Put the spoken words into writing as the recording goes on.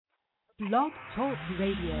Blog Talk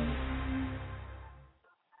Radio.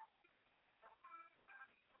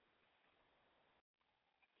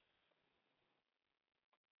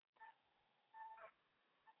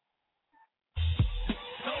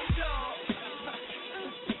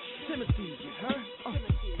 Timothy, you heard?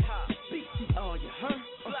 Timothy, BTR, you heard?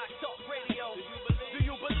 Black Talk Radio, do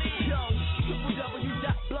you believe? Yo,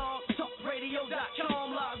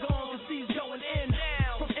 www.blogtalkradio.com, log on, cause he's going in.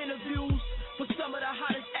 From interviews for some of the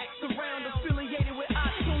hottest acts around, affiliated with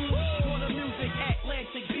iTunes, Warner Music,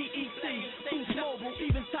 Atlantic, BET, Boost Mobile,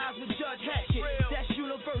 even ties with Judge Hatchet. That's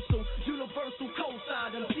Universal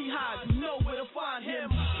co-signed him. See how you know where to find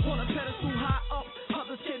him. On a pedestal high up,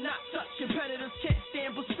 others cannot touch. Competitors can't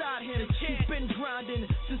stand beside him. He's been grinding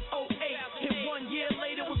since '08, and 1 year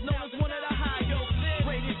later was known as one of the highest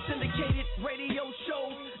rated syndicated radio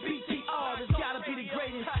shows. BTR has gotta be the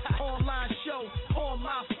greatest online show on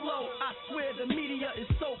my flow. I swear the media is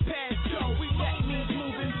so past go. That means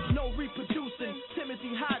moving, no reproducing.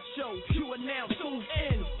 Timothy Hodge Show, you are now tuned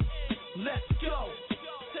in. Let's go.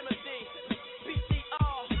 Timothy,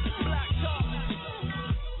 BTR, Black Talk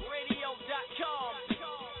Radio.com. It's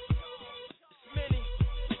Minnie,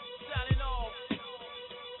 signing off.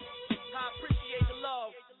 I appreciate the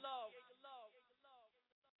love.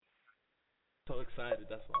 So excited,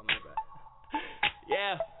 that's why I'm back.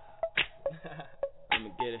 Yeah. I'ma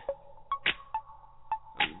get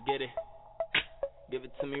it. Give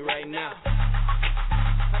it to me right now.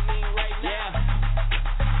 I mean right now.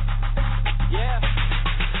 Yeah.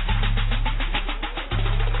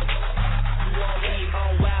 You already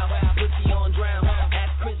on wow, pussy on drown.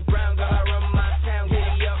 Ask Chris Brown, girl, I run my town.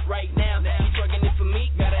 Giddy up right now. She twerking it for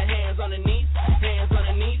me. Got her hands on her knees.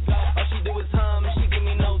 All she do is hum, and she give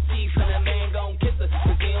me no teeth. And that man gon' kiss her,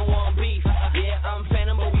 cause he don't want beef. Yeah, I'm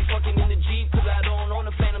Phantom, but we fucking in the Jeep. Cause I don't own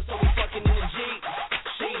a Phantom, so we fucking in the Jeep.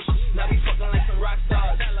 Sheesh, now we fucking like some rock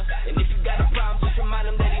stars. And if you got a problem, just remind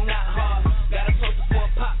him that he not hard. Got a poster for a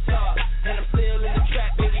pop star. And I'm still in the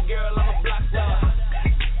trap, baby girl, I'm a block star.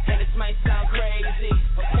 And this might sound crazy,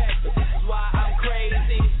 okay, but this is why I'm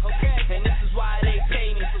crazy, okay. And this is why they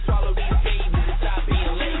pay me to swallow these babies and stop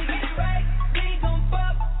being lazy.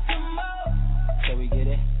 Can we get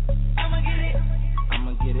it? I'ma get it. Can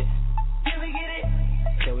we get it? Can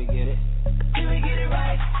we get it? Can we get it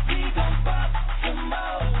right? We gon' fuck some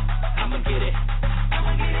more. I'ma get it. Can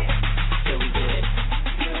we get it? Can we get it?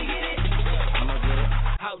 I'ma get it.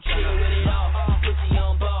 How chill with it all. Pussy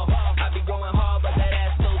on ball. I be going hard, but that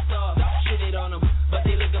ass so soft. Shit it on them, but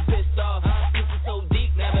they looking pissed off. This is so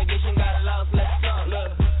deep, navigation got lost. Let's talk.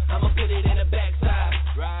 Look, I'ma put it in the backside.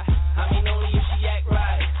 Right. I mean only if she act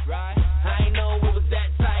right. Right. I ain't know it was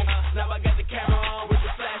that tight. Now I got the camera on with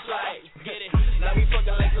the flashlight. Get it? Now we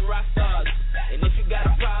fucking like some rock stars. And if you got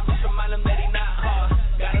a problem, just remind him that he not hard.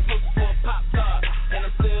 Got a poster for a pop star. And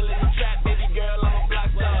I'm still in the trap, baby girl, I'm a block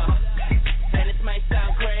star. And this might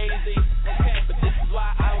sound crazy, okay, but this is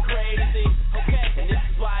why I'm crazy, okay. And this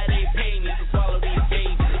is why they pay me to swallow these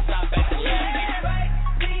babies and stop at the lab.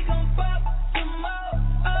 We gon' fuck some more.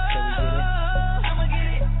 I'ma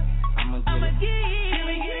get it. Can we get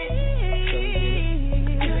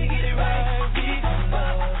it? Can we get it right? We gon'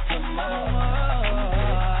 fuck some more.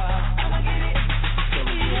 I'ma get it. Can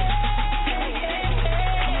we get it?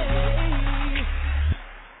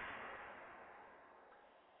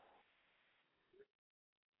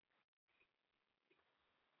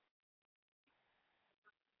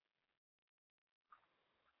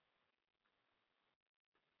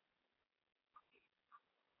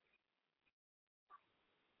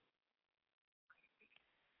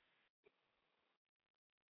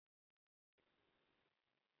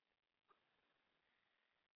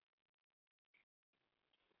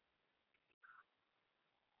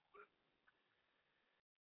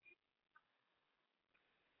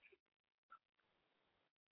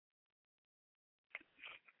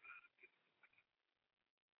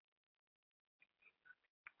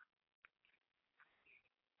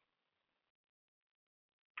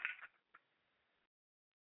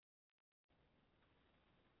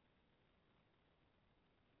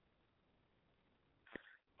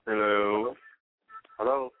 Hello.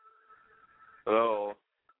 Hello? Hello.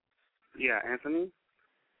 Yeah, Anthony?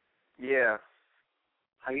 Yeah.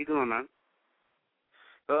 How you doing, man?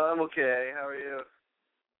 I'm okay. How are you?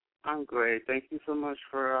 I'm great. Thank you so much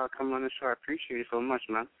for coming on the show. I appreciate it so much,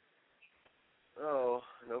 man. Oh,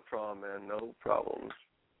 no problem, man. No problems.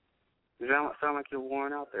 You don't sound like you're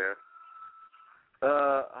worn out there.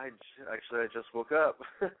 I just woke up.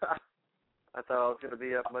 I thought I was going to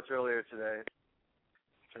be up much earlier today.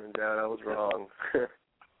 Turned out I was wrong.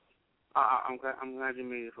 I'm glad you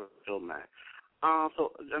made it for the show, man.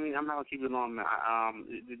 So I mean, I'm not gonna keep you long, man.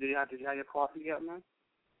 Did you have your coffee yet, man?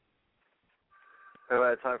 Have I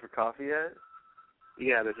had time for coffee yet?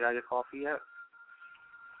 Yeah, did you have your coffee yet?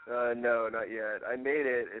 No, not yet. I made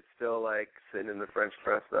it. It's still like sitting in the French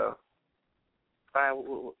press though. All right,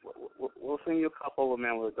 we'll send you a cup over,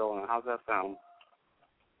 man, with a donut. How's that sound?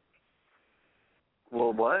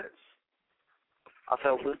 Well, what? I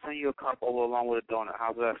said we'll send you a cup over along with a donut.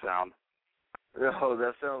 How's that sound? Oh,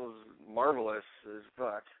 that sounds marvelous as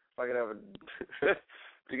fuck. If I could have a, if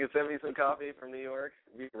you could send me some coffee from New York,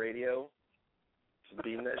 radio, just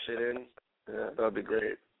beam that shit in. Yeah, that would be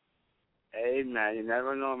great. Hey, man, you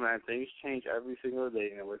never know, man. Things change every single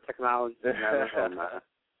day, and with technology, you never know, man.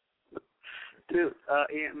 Dude,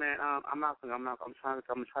 Ian, man, I'm trying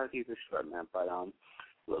to keep this short, man. But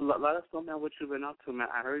let us know, man, what you've been up to, man.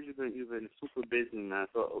 I heard you've been super busy, man.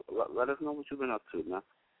 So let us know what you've been up to, man.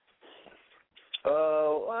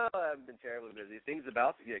 Oh, well, I haven't been terribly busy. Things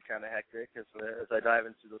about to get kind of hectic as I dive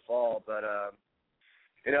into the fall. But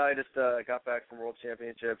I just got back from World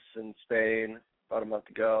Championships in Spain about a month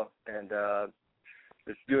ago, and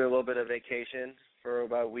just doing a little bit of vacation for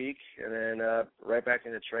about a week, and then right back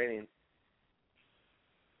into training.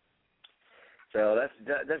 So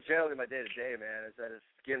that's generally my day to day, man. Is that is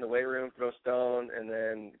get in the weight room, throw stone, and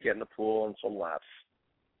then get in the pool and swim laps.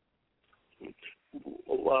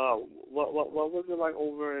 What was it like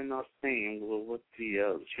over in Spain with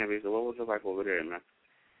the champions? What was it like over there, man?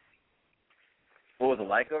 What was it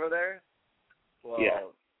like over there? Well, yeah.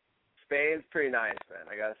 Spain's pretty nice, man.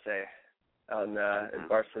 I gotta say, in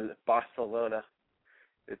Barcelona,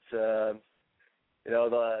 it's the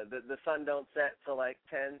sun don't set till like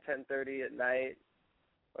 10:30 at night.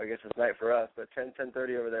 Well, I guess it's night for us, but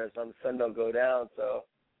 10:30 over there, the sun don't go down. So,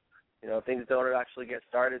 things don't actually get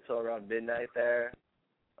started till around midnight there.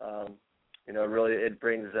 Really it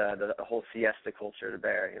brings the whole siesta culture to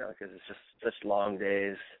bear, because it's just such long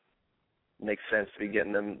days. It makes sense to be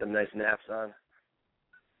getting them nice naps on.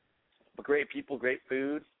 But great people, great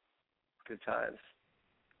food, good times.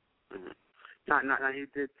 Mm-hmm. Now you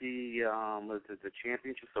did the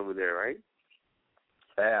championships over there, right?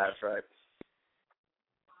 Yeah, that's right.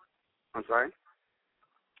 I'm sorry?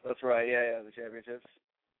 That's right, yeah, the championships.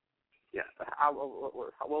 Yeah.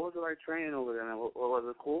 What was it like training over there, man? Was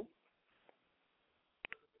it cool?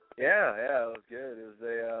 Yeah, it was good. It was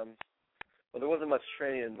there wasn't much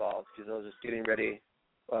training involved because I was just getting ready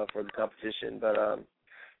for the competition. But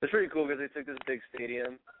it's pretty cool because they took this big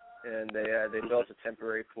stadium and they built a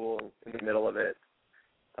temporary pool in the middle of it.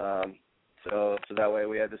 So that way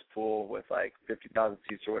we had this pool with like 50,000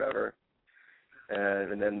 seats or whatever,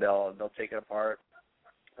 and then they'll take it apart.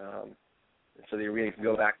 So the arena can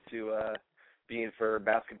go back to being for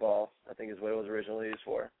basketball, I think is what it was originally used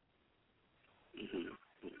for. Mm-hmm.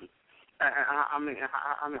 I mean,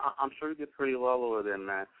 I'm sure you did pretty well over there,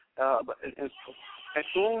 man. But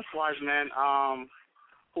influence-wise, man,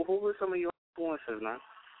 who were some of your influences, man?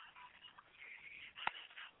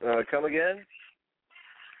 Come again?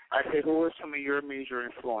 I say, who were some of your major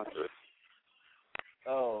influences?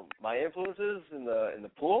 Oh, my influences in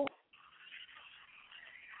the pool?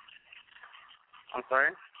 I'm sorry?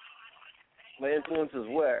 My influences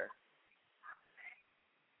where?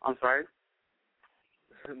 I'm sorry?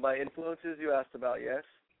 My influences you asked about, yes?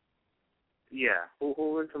 Yeah. Who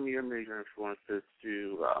were some of your major influences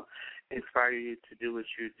to inspire you to do what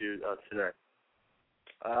you do today?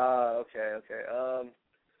 Okay.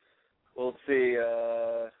 We'll see.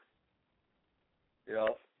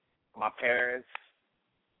 My parents,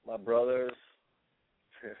 my brothers,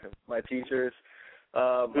 my teachers,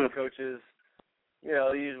 my coaches.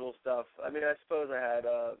 The usual stuff. I mean, I suppose I had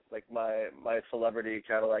like my celebrity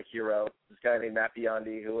kind of like hero, this guy named Matt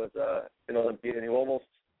Biondi, who was an Olympian. He almost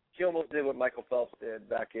did what Michael Phelps did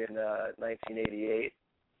back in 1988,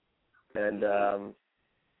 and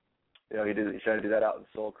he tried to do that out in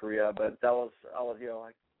Seoul, Korea. But I was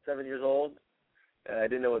like 7 years old, and I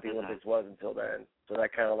didn't know what the Olympics was until then. So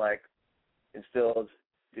that kind of like instilled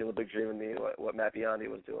the Olympic dream in me, what Matt Biondi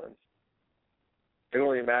was doing. I can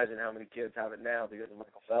only imagine how many kids have it now because of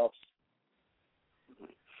Michael Phelps.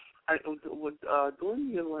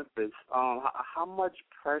 During the Olympics, how much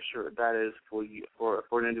pressure that is for you, for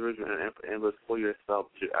an individual, and for yourself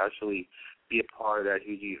to actually be a part of that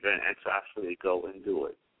huge event and to actually go and do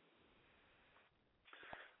it?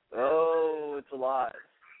 Oh, it's a lot.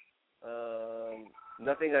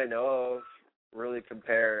 Nothing I know of really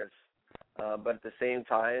compares, but at the same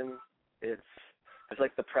time, it's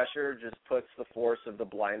like the pressure just puts the force of the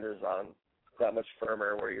blinders on that much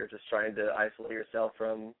firmer, where you're just trying to isolate yourself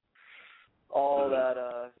from all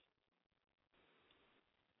that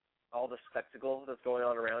all the spectacle that's going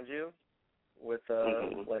on around you with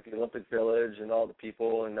like the Olympic Village and all the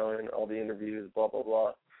people and knowing all the interviews, blah blah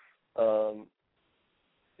blah.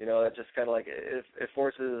 You know, that just kind of like it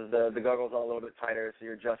forces the goggles on a little bit tighter, so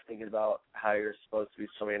you're just thinking about how you're supposed to be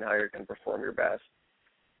swimming and how you're going to perform your best.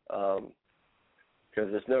 Because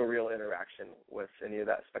there's no real interaction with any of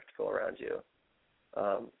that spectacle around you.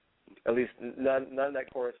 At least none that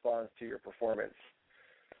corresponds to your performance.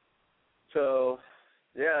 So,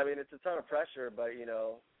 yeah, I mean, it's a ton of pressure, but, you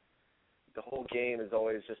know, the whole game is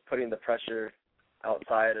always just putting the pressure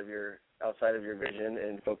outside of your vision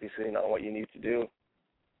and focusing on what you need to do.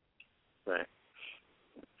 Right.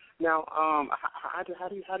 Now, how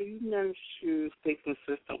do you manage to stay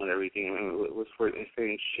consistent with everything? I mean, with stay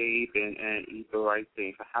in shape and eat the right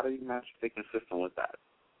things. How do you manage to stay consistent with that?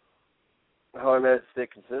 How I manage to stay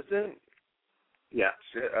consistent? Yeah.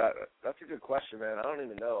 Shit, that's a good question, man. I don't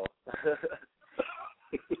even know.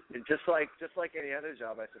 just like any other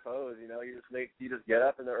job, I suppose. You know, you just get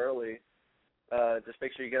up in the early. Just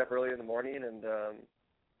make sure you get up early in the morning and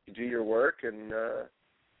you do your work, and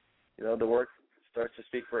you know, the work starts to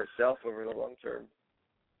speak for itself over the long term.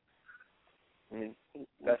 I mean,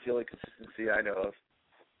 that's the only consistency I know of.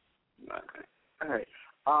 Okay. All right.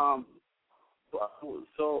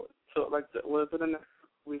 So like, within the next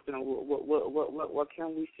week, you know, what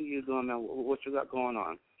can we see you doing now? What you got going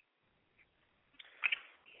on?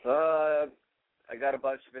 I got a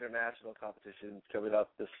bunch of international competitions coming up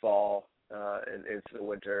this fall and into the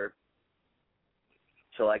winter.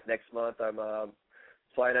 So, like, next month, I'm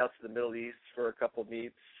flying out to the Middle East for a couple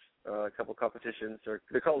meets, a couple competitions.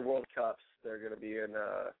 They're called World Cups. They're going to be in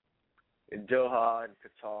Doha and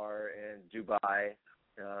Qatar and Dubai,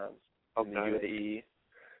 in the UAE.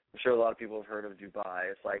 I'm sure a lot of people have heard of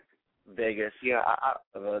Dubai. It's like Vegas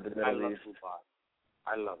of the Middle East. Dubai.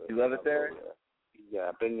 I love it. You love it there? Yeah,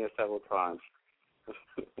 I've been there several times.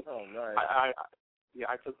 Oh, nice.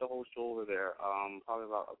 I took the whole show over there probably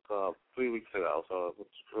about 3 weeks ago, so it was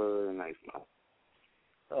really nice, man.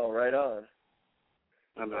 Oh, right on.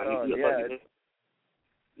 You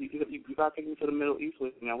got to take me to the Middle East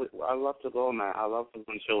with me, man. I love to go, man. I love to go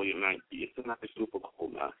and show you, man. It's not super cool,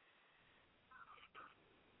 man.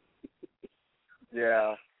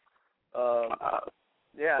 Yeah.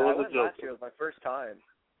 Yeah, I went last year. It was my first time.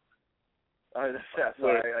 That's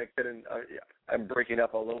why I couldn't. I'm breaking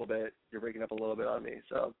up a little bit. You're breaking up a little bit on me,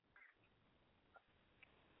 so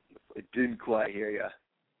I didn't quite hear you.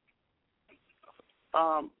 So,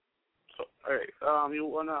 all right. You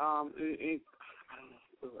wanna I don't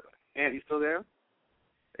know. Ant, you still there?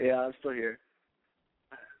 Yeah, I'm still here.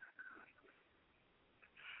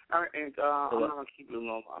 All right, and I'm not gonna keep you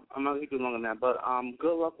long. I'm not gonna keep you longer than that. But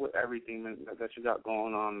good luck with everything, man, that you got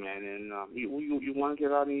going on, man. And you want to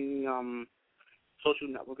give out any social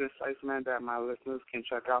networking sites, man, that my listeners can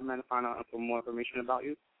check out, man, to find out for more information about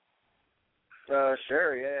you?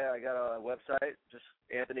 Sure. Yeah, I got a website, just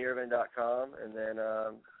AnthonyErwin.com, and then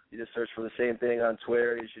you just search for the same thing on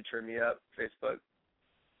Twitter. You should turn me up. Facebook.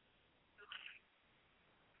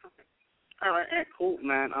 All right, cool,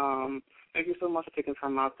 man. Thank you so much for taking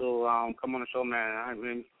time out to come on the show, man. I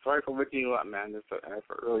mean, sorry for waking you up, man. It's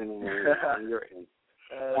for early in the morning on your end.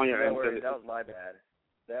 Don't worry, that was my bad.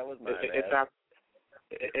 That was my bad.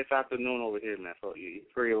 It's afternoon over here, man, so you're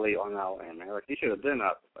pretty late on our end, man. Like, you should have been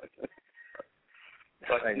up. But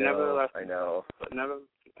I know. But never,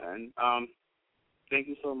 and thank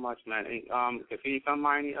you so much, man. And, can you come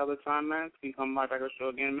by any other time, man? Can you come by back on the show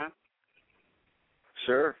again, man?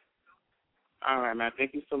 Sure. All right, man.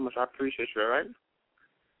 Thank you so much. I appreciate you, all right?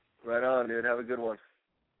 Right on, dude. Have a good one.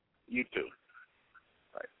 You too.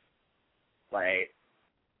 Bye. Bye.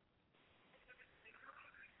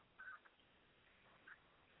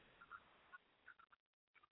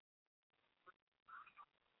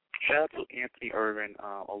 Shout out to Anthony Erwin,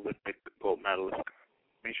 Olympic gold medalist.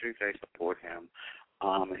 Make sure you guys support him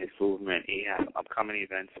and his movement. He has upcoming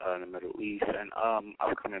events in the Middle East and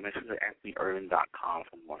upcoming events at AnthonyErwin.com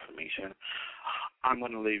for more information. I'm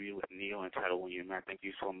going to leave you with Neil entitled When You Met. Thank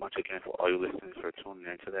you so much again for all your listeners for tuning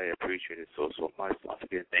in today. I appreciate it so much. Once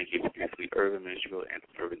again, thank you to Anthony Erwin. Make sure you go to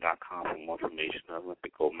AnthonyErwin.com for more information on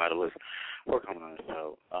Olympic gold medalist. We're coming on the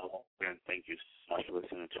show. Again, thank you so much for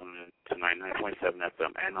listening and tuning in to 99.7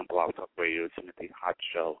 FM and on Blog Talk Radio. It's Timothy Hot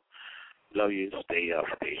Show. Love you. Stay up.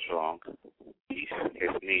 Stay strong. Peace.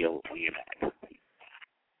 Here's Neil when you're back.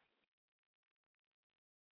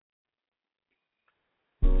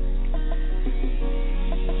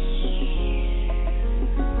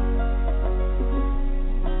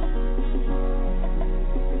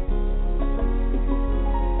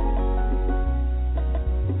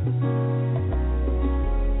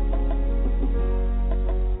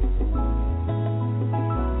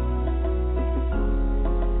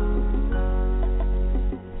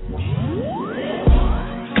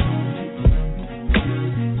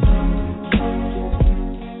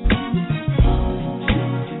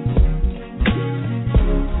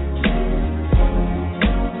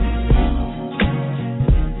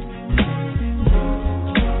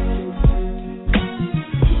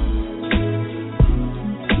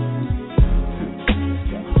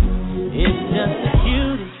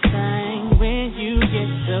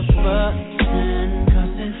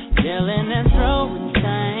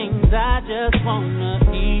 just wanna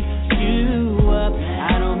eat you up.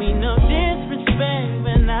 I don't mean no disrespect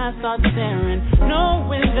when I start staring,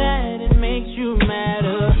 knowing that it makes you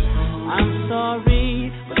madder. I'm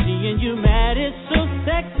sorry, but seeing you mad is so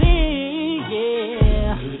sexy,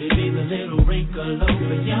 yeah. Could it be the little wrinkle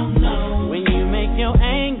over your nose? When you make your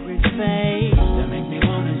angry face, that makes me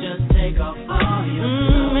wanna just take off all your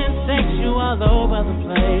clothes. And sex you all over the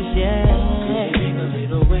place, yeah. Could it be the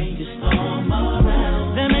little way you storm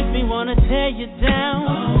around? That makes me wanna tear you down.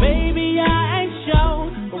 Oh. Baby, I ain't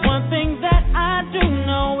sure, but one thing that I do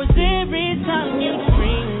know is every time you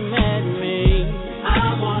scream at me,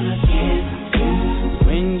 I wanna kiss you.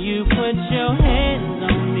 When you put your hands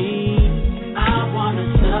on me, I wanna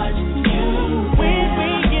touch you. When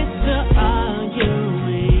we get to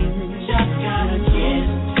arguing, just gotta kiss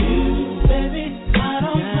you. Baby, I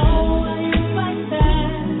don't know why you like that,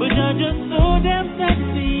 but you're just so damn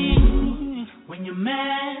sexy. When you're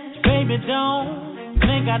mad, baby, don't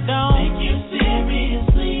think I don't take you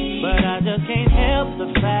seriously, but I just can't help the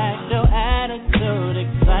fact your attitude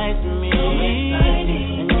excites me. So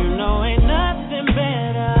exciting. And you know ain't nothing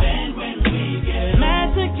better than when we get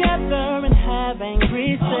mad together and have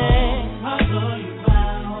angry sex.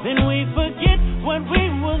 Then we forget what we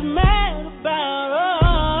was mad about.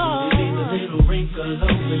 Oh, the little wrinkle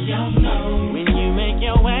over your nose.